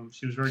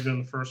she was very good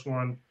in the first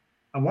one.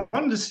 I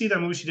wanted to see that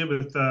movie she did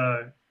with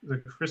the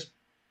Chris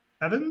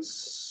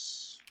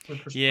Evans. I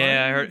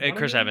heard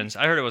Chris Evans.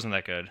 I heard it wasn't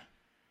that good.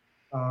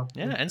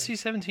 Yeah,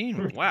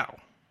 NC-17. Wow.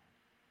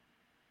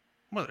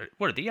 What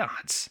are the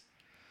odds?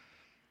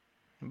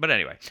 But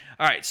anyway,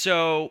 all right.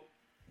 So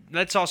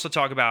let's also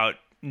talk about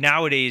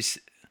nowadays.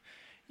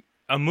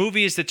 A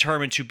movie is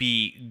determined to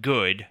be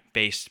good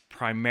based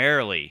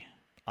primarily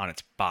on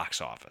its box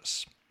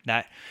office.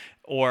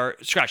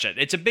 Scratch that.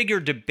 It's a bigger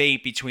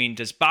debate between,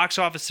 does box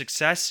office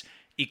success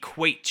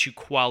equate to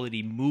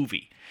quality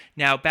movie?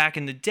 Now, back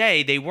in the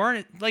day, they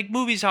weren't, like,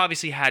 movies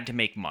obviously had to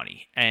make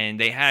money and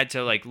they had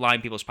to like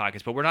line people's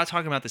pockets, but we're not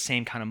talking about the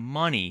same kind of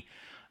money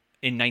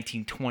in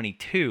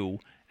 1922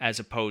 as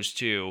opposed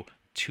to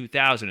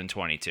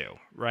 2022,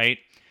 right?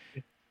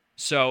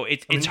 So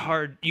it's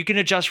hard. You can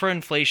adjust for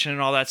inflation and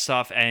all that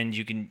stuff, and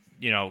you can,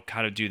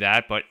 kind of do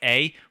that. But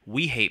A,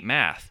 we hate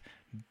math.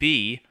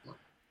 B,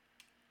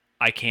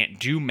 I can't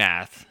do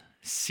math.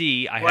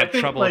 C, I have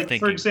trouble thinking.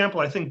 For example,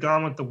 I think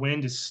Gone with the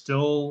Wind is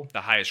still the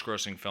highest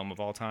grossing film of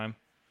all time.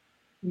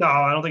 No,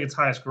 I don't think it's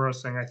highest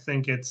grossing. I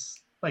think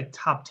it's like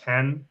top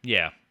 10.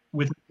 Yeah.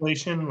 With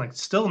inflation, like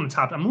still in the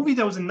top. A movie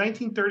that was in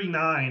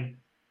 1939,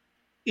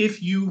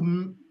 if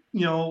you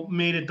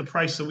made it the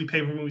price that we pay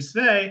for movies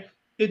today,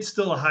 it's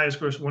still one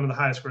of the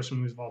highest grossing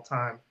movies of all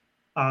time.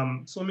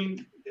 So I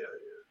mean,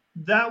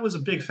 that was a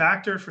big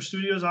factor for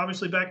studios,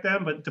 obviously, back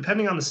then. But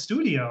depending on the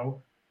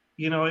studio,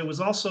 it was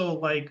also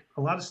like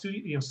a lot of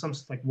some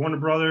like Warner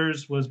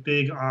Brothers was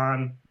big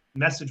on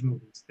message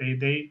movies.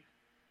 They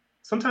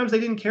sometimes they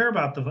didn't care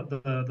about the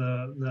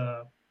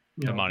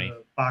money,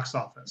 the box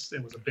office.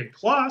 It was a big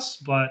plus,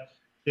 but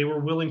they were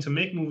willing to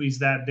make movies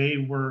that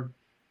they were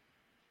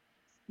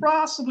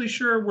possibly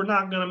sure were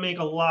not going to make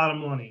a lot of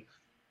money,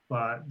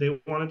 but they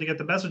wanted to get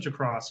the message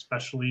across,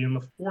 especially in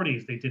the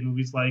 40s. They did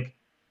movies like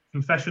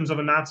Confessions of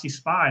a Nazi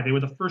Spy. They were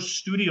the first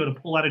studio to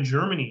pull out of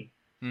Germany,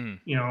 when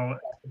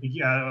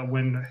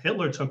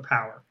Hitler took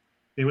power.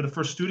 They were the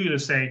first studio to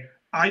say,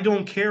 I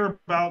don't care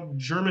about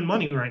German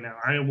money right now.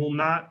 I will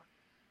not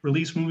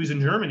release movies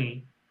in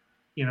Germany,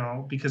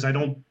 because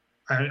I'm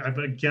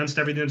against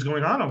everything that's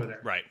going on over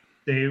there. Right.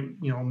 They,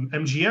 MGM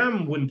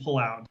didn't want to pull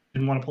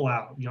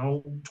out.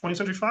 20th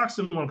Century Fox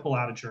didn't want to pull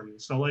out of Germany.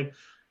 So, like,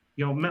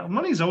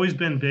 money's always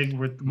been big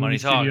with movie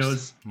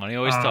studios. Money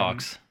always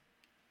talks.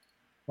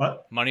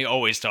 What? Money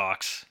always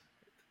talks.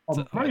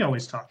 Money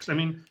always talks. I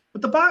mean,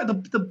 but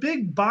the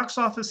big box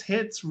office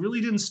hits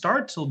really didn't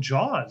start till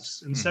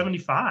Jaws in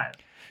 '75.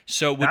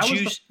 So that was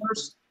the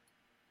first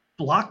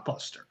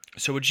blockbuster.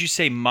 So would you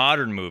say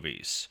modern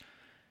movies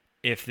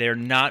if they're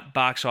not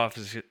box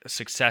office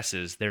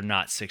successes, they're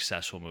not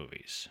successful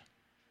movies?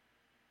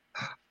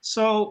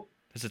 So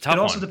It's a tough it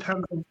also one.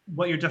 depends on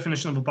what your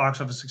definition of a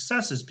box office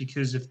success is,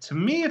 because if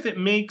it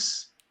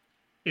makes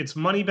its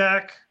money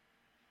back,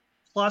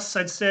 plus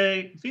I'd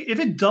say if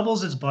it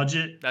doubles its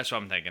budget, That's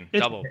what I'm thinking.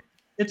 it's Double.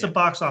 it's Yeah. a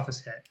box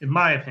office hit, in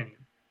my opinion.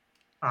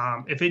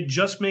 If it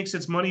just makes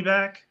its money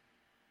back,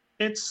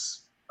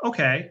 it's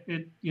okay.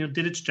 It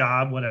did its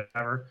job,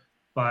 whatever.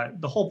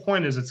 But the whole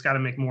point is it's got to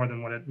make more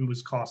than what it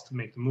was cost to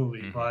make the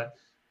movie. Mhm. But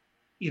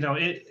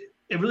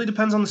it really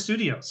depends on the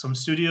studio. Some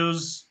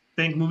studios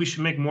think movies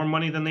should make more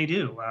money than they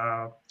do.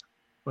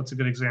 What's a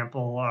good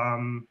example? I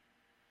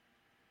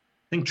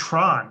think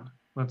Tron.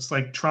 That's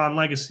like Tron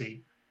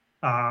Legacy.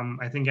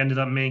 I think ended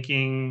up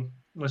making,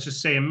 let's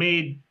just say, it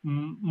made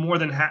more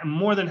than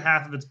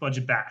half of its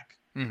budget back,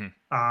 Mhm.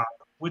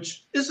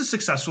 which is a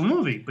successful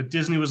movie. But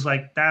Disney was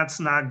like, that's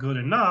not good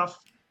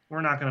enough.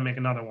 We're not going to make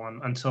another one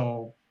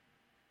until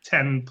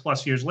 10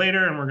 plus years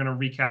later, and we're going to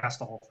recast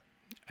the whole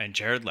thing. And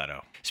Jared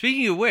Leto.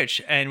 Speaking of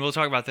which, and we'll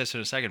talk about this in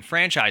a second,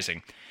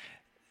 franchising.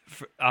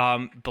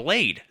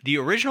 Blade, the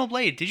original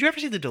Blade. Did you ever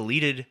see the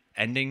deleted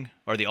ending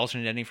or the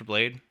alternate ending for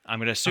Blade? I'm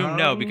gonna assume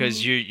no,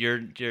 because you're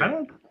I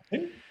don't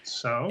think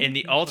so. in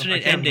the I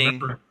alternate can't ending.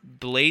 remember.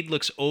 Blade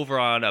looks over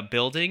on a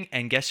building,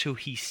 and guess who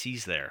he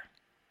sees there?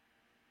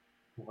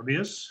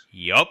 Morbius.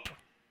 Yup.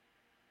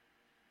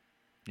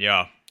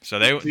 Yeah. So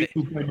they Who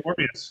played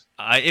Morbius?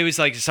 it was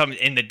like some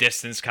in the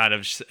distance kind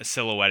of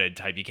silhouetted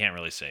type. You can't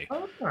really see,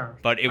 Oh,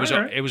 but it was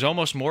all right. it was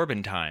almost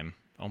Morbin time,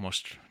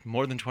 almost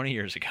more than 20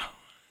 years ago.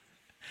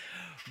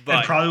 It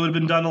But probably would have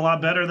been done a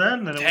lot better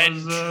then than it 10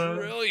 was.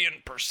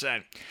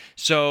 trillion%.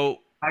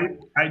 So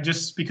I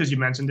just, because you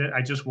mentioned it,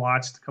 I just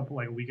watched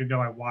a week ago.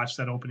 I watched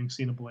that opening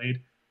scene of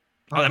Blade.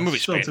 Oh, that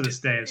movie's still to fantastic. this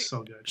day is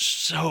so good.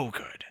 so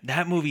good.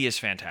 That movie is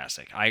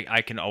fantastic.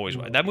 I can always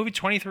watch that movie.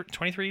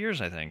 23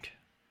 years, I think.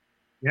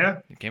 Yeah,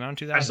 It came out in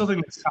 2000. I still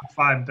think it's top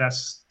 5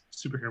 best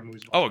superhero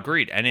movies. of all Oh, time.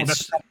 agreed. And Well, it's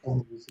best top 4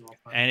 movies of all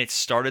time. and it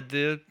started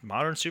the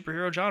modern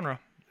superhero genre.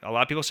 A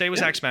lot of people say it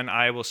was Yeah. X-Men.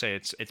 I will say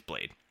it's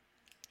Blade.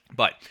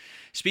 But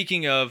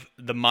speaking of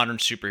the modern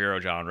superhero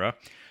genre,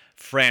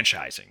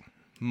 franchising.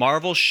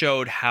 Marvel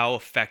showed how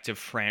effective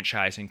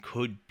franchising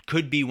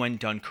could be when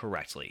done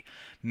correctly.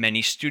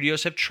 Many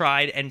studios have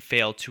tried and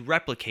failed to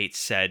replicate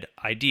said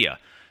idea.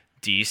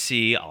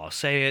 DC, I'll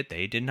say it,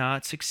 they did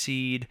not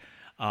succeed.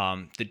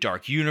 The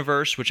Dark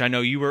Universe, which I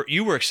know you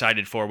were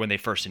excited for when they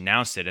first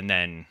announced it, and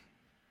then,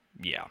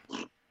 yeah.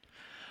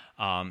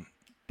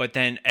 But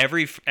then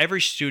every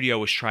studio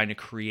was trying to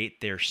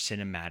create their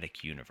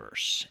cinematic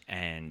universe.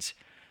 And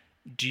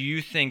do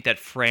you think that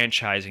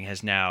franchising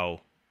has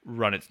now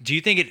run it? Do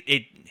you think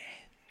it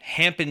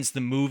hampens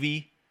the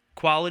movie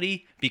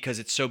quality because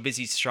it's so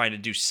busy trying to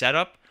do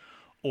setup?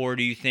 Or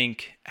do you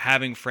think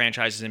having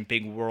franchises in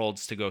big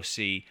worlds to go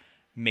see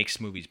makes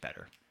movies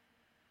better?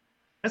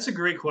 That's a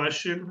great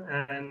question,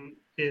 and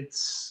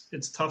it's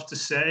tough to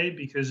say,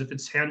 because if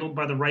it's handled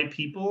by the right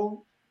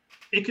people,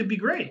 it could be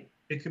great.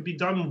 It could be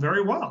done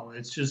very well.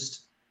 It's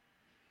just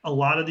a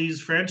lot of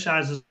these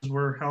franchises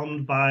were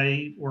helmed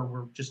by, or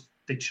were just,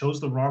 they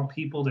chose the wrong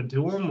people to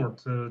do them, or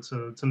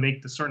to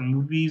make the certain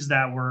movies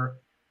that were.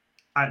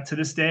 To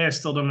this day, I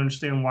still don't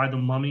understand why The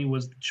Mummy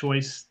was the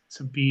choice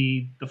to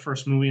be the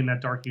first movie in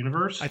that dark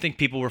universe. I think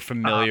people were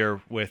familiar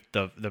with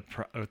the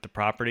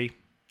property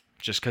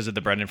just because of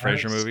the Brendan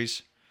Fraser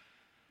movies.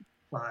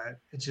 But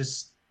it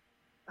just,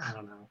 I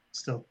don't know.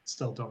 Still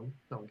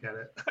don't get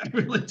it. I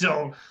really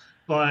don't.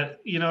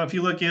 But if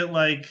you look at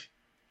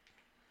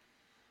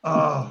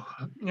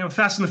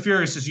Fast and the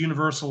Furious is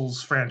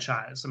Universal's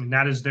franchise. I mean,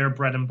 that is their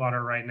bread and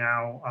butter right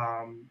now,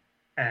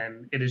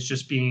 and it is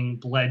just being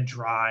bled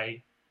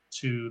dry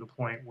to the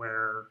point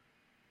where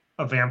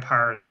a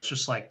vampire is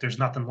just like, there's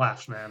nothing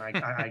left, man.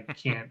 I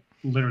can't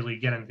literally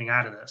get anything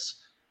out of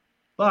this.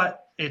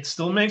 But it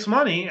still makes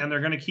money, and they're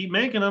going to keep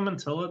making them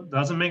until it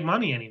doesn't make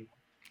money anymore.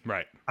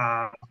 Right.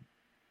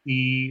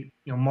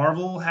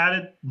 Marvel had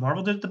it.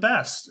 Marvel did it the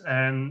best,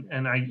 and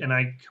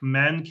I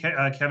commend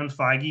Kevin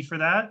Feige for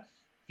that.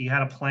 He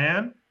had a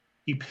plan.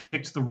 He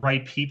picked the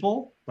right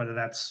people. Whether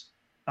that's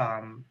why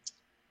am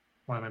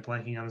I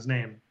blanking on his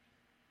name?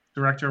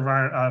 Director of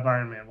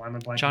Iron Man. Why am I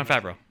blanking? Jon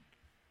Favreau.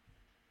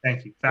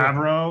 Thank you,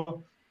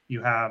 Favreau.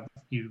 You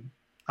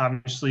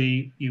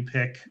obviously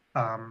pick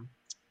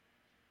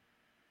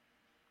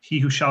He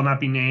Who Shall Not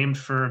Be Named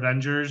for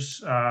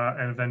Avengers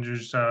and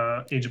Avengers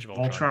Age of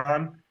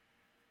Ultron.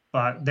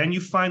 But then you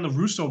find the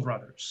Russo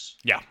brothers.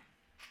 Yeah.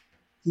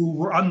 Who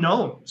were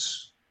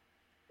unknowns.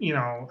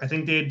 I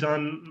think they had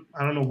done,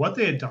 I don't know what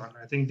they had done.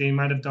 I think they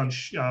might have done,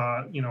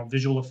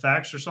 visual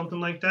effects or something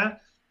like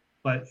that.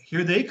 But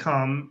here they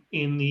come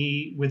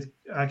with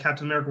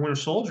Captain America Winter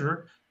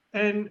Soldier,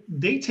 and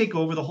they take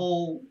over the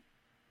whole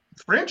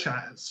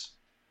franchise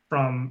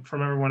from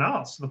everyone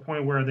else, to the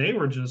point where they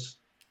were just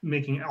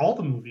making all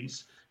the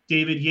movies.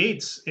 David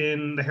Yates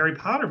in the Harry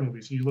Potter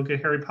movies. You look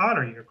at Harry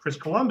Potter, Chris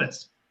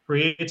Columbus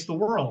creates the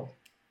world.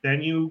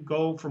 Then you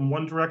go from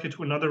one director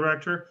to another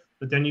director,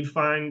 but then you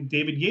find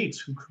David Yates,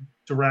 who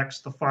directs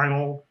the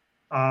final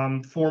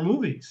 4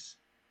 movies.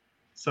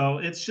 So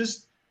it's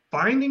just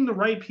finding the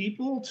right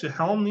people to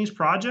helm these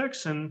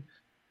projects and,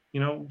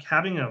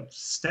 having a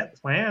set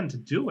plan to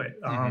do it.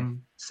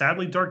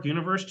 Sadly, Dark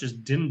Universe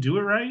just didn't do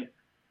it right,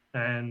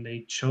 and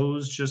they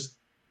chose just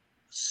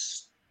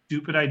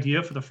stupid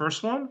idea for the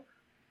first one.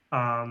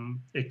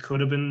 It could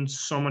have been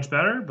so much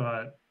better,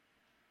 but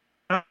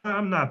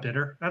I'm not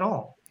bitter at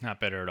all. Not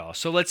bitter at all.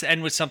 So let's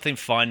end with something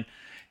fun.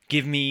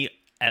 Give me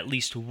at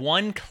least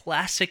one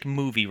classic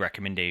movie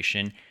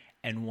recommendation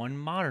and one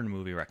modern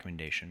movie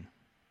recommendation.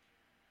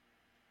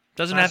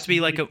 Doesn't have to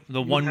be like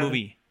the one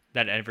movie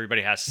that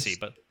everybody has to see,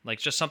 but like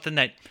just something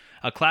that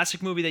a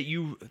classic movie that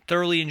you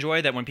thoroughly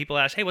enjoy, that when people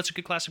ask, hey, what's a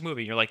good classic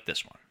movie? You're like,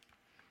 this one.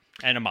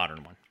 And a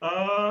modern one.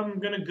 I'm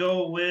gonna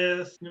go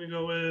with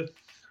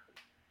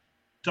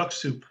Duck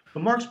Soup,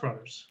 the Marx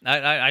Brothers.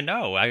 I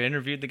know. I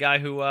interviewed the guy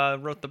who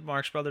wrote the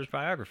Marx Brothers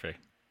biography.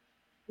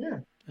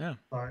 Yeah. Yeah.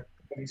 Have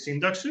you seen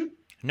Duck Soup?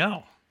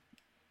 No.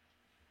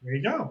 There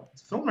you go.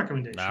 It's a film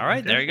recommendation. All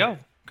right, there you go.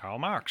 Karl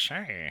Marx.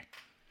 Hey.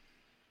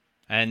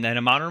 And then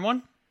a modern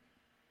one?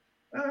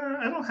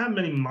 I don't have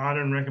many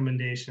modern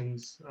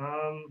recommendations.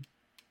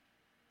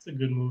 It's a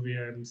good movie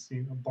I haven't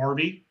seen.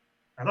 Barbie.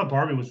 I thought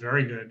Barbie was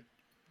very good.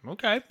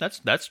 Okay, that's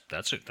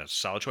a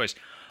solid choice.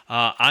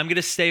 I'm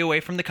gonna stay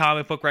away from the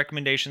comic book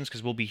recommendations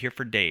because we'll be here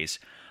for days.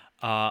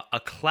 A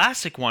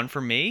classic one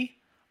for me,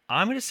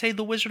 I'm gonna say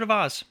The Wizard of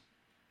Oz.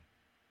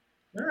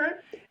 All right.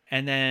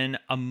 And then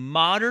a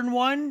modern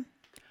one,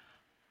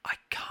 I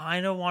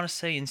kind of want to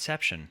say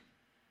Inception.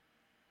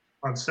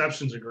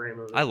 Inception's a great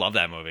movie. I love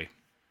that movie.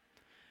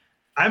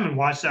 I haven't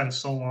watched that in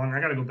so long. I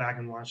got to go back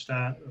and watch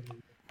that.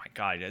 My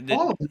God,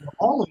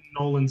 all of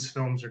Nolan's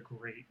films are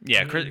great.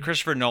 Yeah,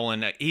 Christopher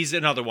Nolan. He's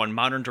another one.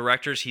 Modern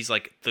directors, he's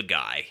like the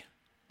guy.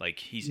 Like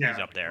he's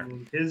up there.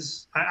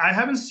 I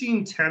haven't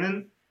seen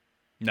Tenet.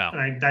 No,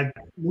 that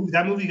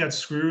movie got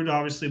screwed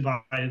obviously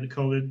by the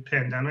COVID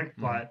pandemic,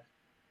 but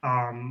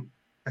I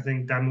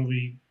think that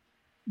movie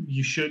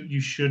you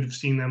should have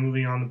seen that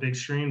movie on the big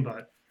screen.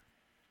 But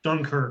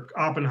Dunkirk,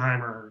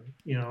 Oppenheimer,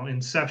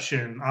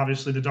 Inception,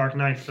 obviously the Dark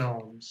Knight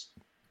films,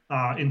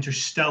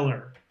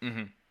 Interstellar,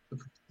 The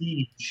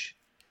Prestige.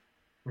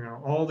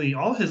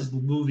 All his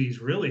movies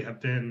really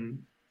have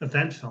been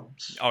event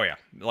films. Oh yeah,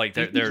 like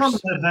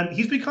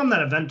he's become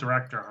that event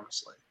director,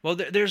 honestly. Well,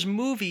 there's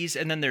movies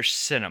and then there's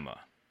cinema,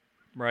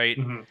 right?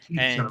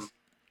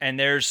 And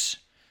that's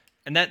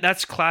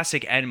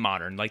classic and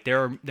modern. Like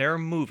there are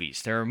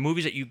movies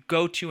that you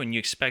go to and you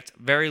expect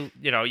you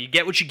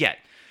get what you get.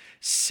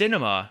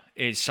 Cinema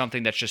is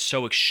something that's just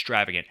so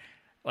extravagant,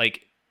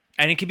 like,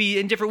 and it can be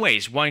in different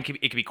ways. It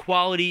could be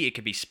quality, it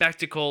could be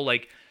spectacle.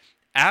 Like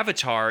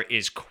Avatar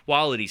is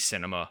quality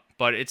cinema,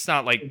 but it's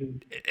not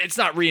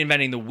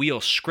reinventing the wheel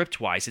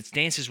script wise. It's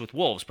Dances with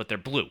Wolves, but they're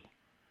blue.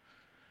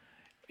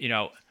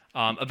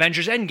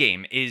 Avengers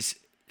Endgame is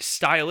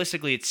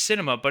stylistically it's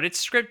cinema, but its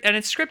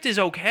script is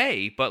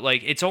okay, but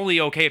like it's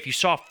only okay if you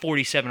saw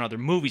 47 other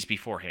movies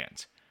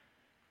beforehand.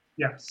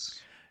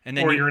 Yes. And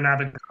then you're an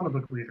avid comic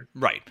book reader.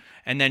 Right.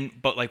 And then,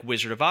 but like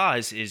Wizard of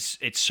Oz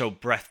it's so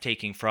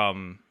breathtaking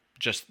from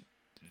just,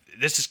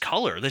 this is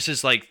color. This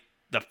is like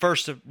the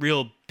first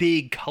real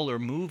big color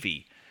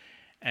movie.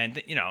 And,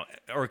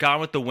 or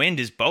Gone with the Wind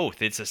is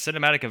both. It's a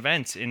cinematic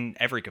event in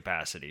every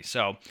capacity.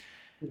 So,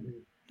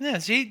 yeah,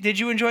 see, did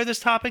you enjoy this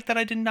topic that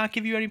I did not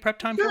give you any prep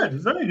time for?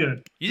 Good, very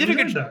good. You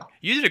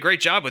did a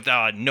great job with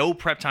no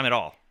prep time at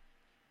all.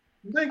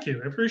 Thank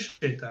you. I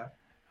appreciate that.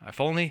 If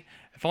only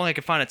I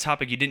could find a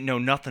topic you didn't know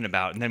nothing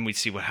about, and then we'd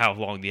see how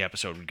long the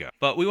episode would go.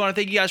 But we want to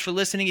thank you guys for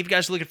listening. If you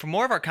guys are looking for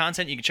more of our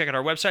content, you can check out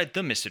our website,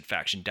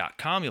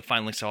 themisfitfaction.com. You'll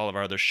find links to all of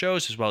our other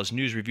shows, as well as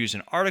news, reviews,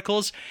 and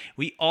articles.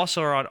 We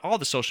also are on all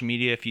the social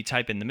media. If you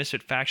type in The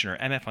Misfit Faction or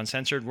MF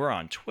Uncensored, we're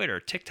on Twitter,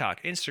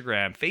 TikTok,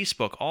 Instagram,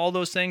 Facebook, all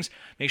those things.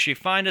 Make sure you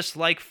find us,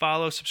 like,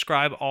 follow,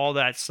 subscribe, all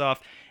that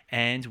stuff.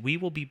 And we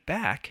will be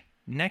back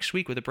next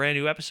week with a brand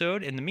new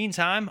episode. In the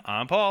meantime,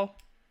 I'm Paul.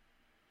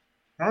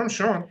 I'm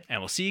Sean.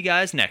 And we'll see you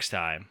guys next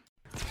time.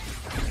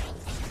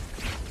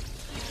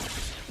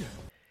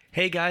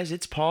 Hey guys,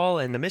 it's Paul,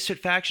 and the Misfit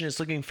Faction is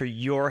looking for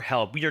your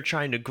help. We are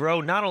trying to grow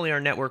not only our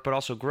network, but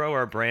also grow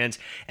our brands,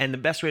 and the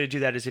best way to do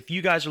that is if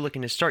you guys are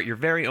looking to start your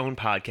very own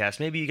podcast.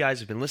 Maybe you guys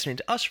have been listening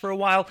to us for a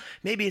while.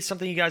 Maybe it's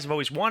something you guys have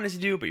always wanted to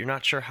do, but you're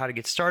not sure how to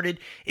get started.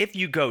 If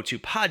you go to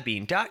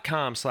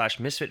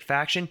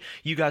podbean.com/misfitfaction,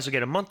 you guys will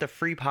get a month of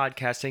free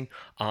podcasting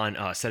on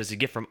us. That is a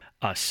gift from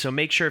us. So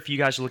make sure if you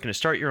guys are looking to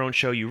start your own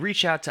show, you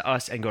reach out to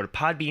us and go to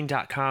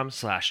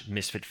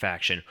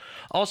podbean.com/misfitfaction.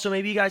 Also,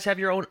 maybe you guys have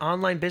your own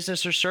online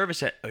business or service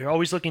that you're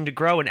always looking to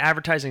grow, and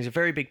advertising is a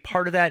very big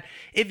part of that.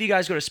 If you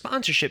guys go to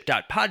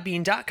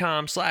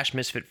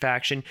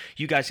sponsorship.podbean.com/misfitfaction,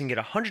 you guys can get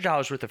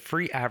 $100 worth of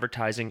free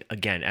advertising,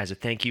 again, as a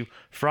thank you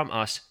from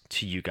us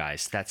to you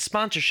guys. That's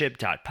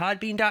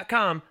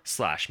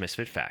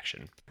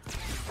sponsorship.podbean.com/misfitfaction.